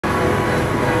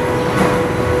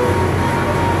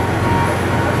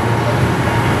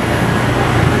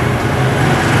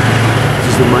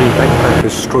main backpacker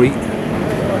street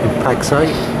in Pakse.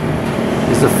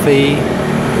 There's the Phi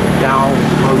Dao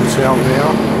Hotel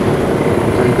there.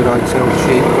 Very good hotel,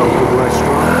 cheap, got a good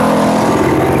restaurant.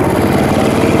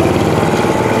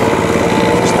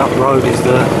 Just up the road is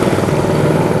the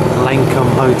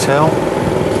Lancome Hotel.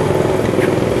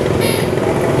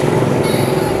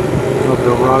 Up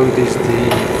the road is the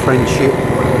Friendship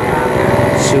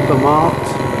Supermarket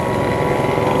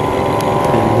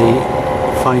and the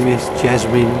famous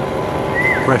Jasmine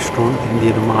restaurant,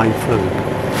 Indian and Malay food.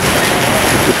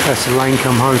 That's the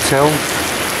Lancome Hotel.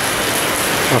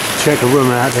 I'll have to check a room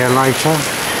out there later.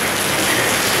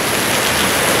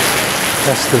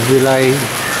 That's the Ville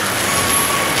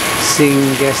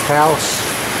Singh guest house.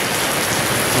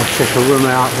 I'll check a room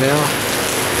out there.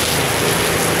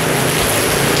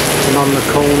 And on the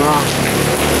corner,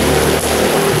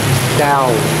 Dao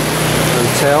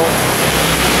Hotel.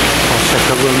 I'll check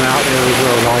a room out there as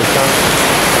well later.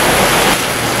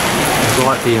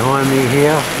 Right behind me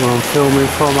here, where I'm filming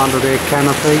from, under their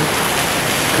canopy,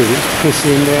 because it's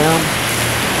pissing down,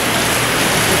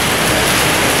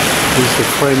 is the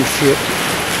Friendship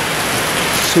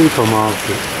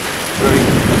Supermarket. Very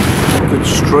good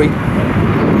street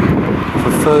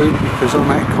for food, because on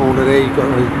that corner there you've got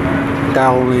the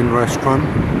Dowlin restaurant,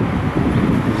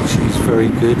 which is very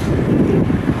good.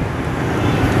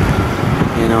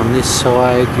 And on this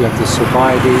side you have the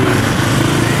Sabaidi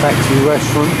Factory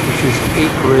restaurant, which is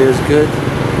equally as good.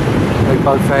 They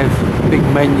both have big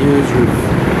menus with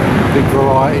a big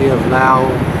variety of Lao,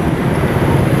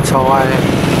 Thai,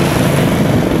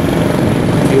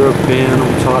 European,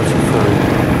 all types of food.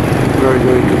 Very,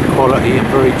 very good quality and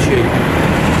very cheap.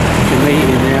 You can eat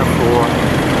in there for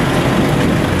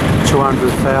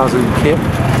 200,000 kip,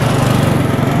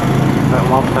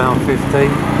 about £1.50.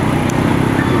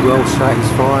 You're well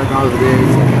satisfied. Over there is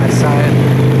the Hassan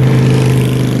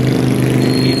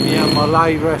Indian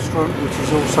Malay restaurant, which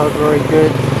is also very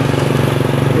good. A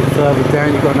bit further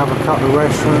down you've got another couple of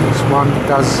restaurants. One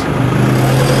does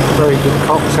very good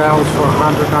cocktails for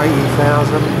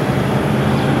 180,000.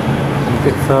 A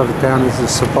bit further down is the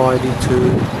Sabaidi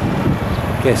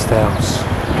 2 guest house.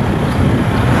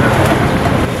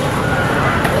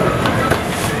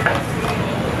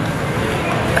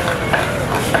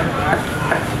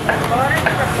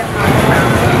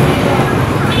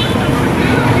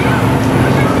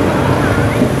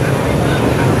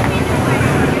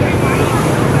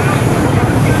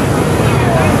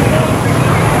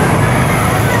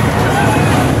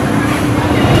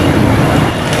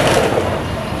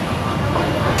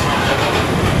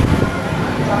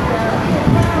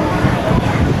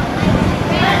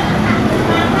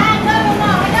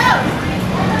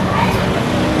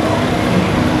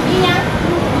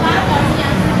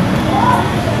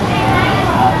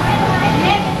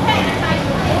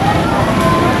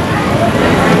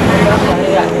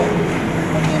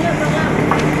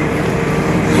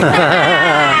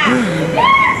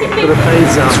 For the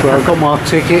pizza. That's where I got my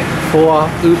ticket for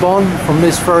Ubon from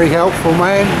this very helpful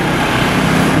man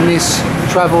in this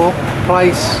travel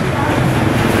place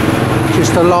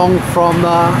just along from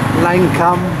the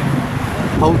Lancome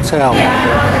Hotel.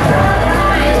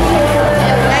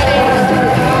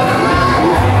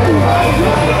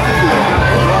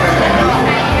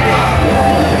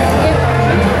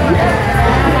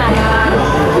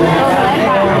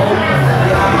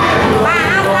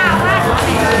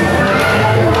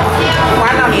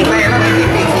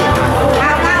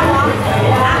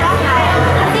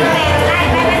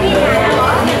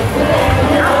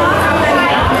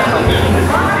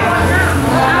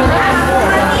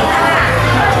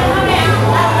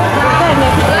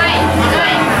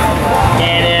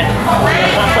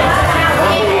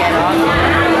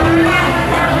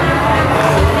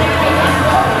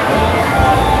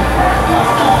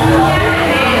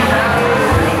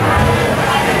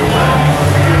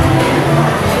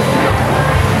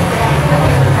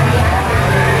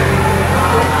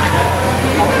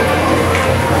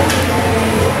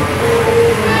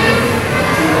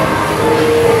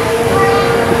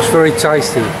 Very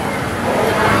tasty.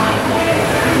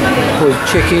 With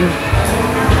chicken,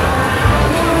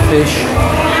 fish,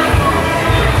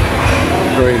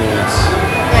 very nice.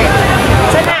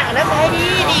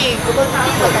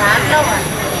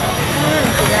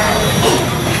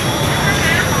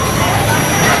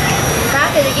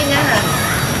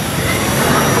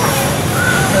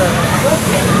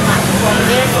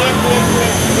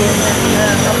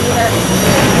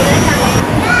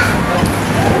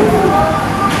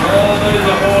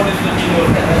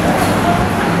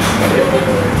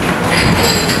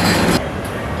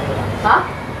 Hả?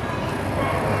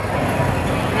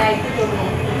 Này cái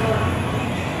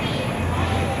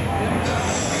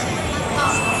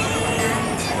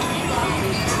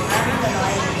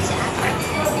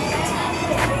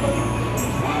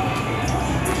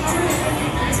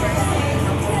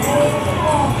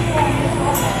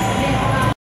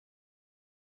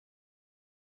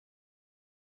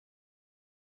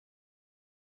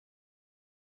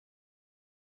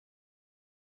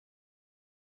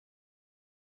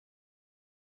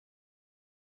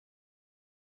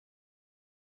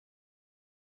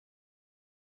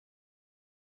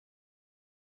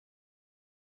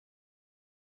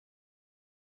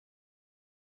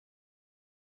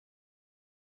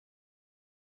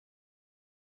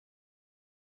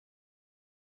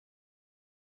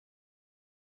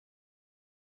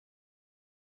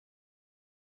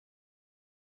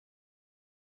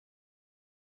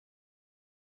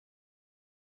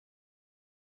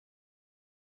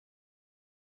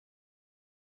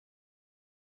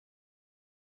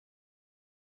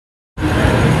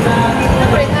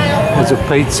There's a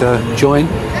pizza joint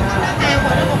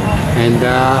and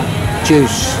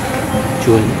juice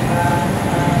joint.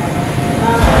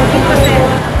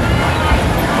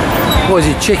 What is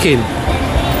it, chicken?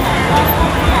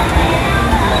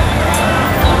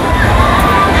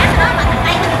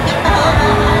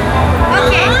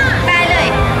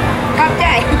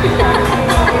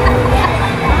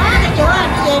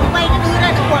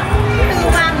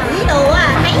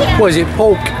 What is it,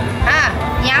 pork?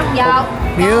 Dầu.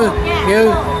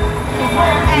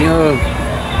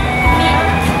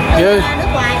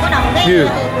 Như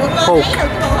pork.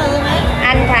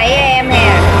 Anh thấy em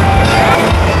nè.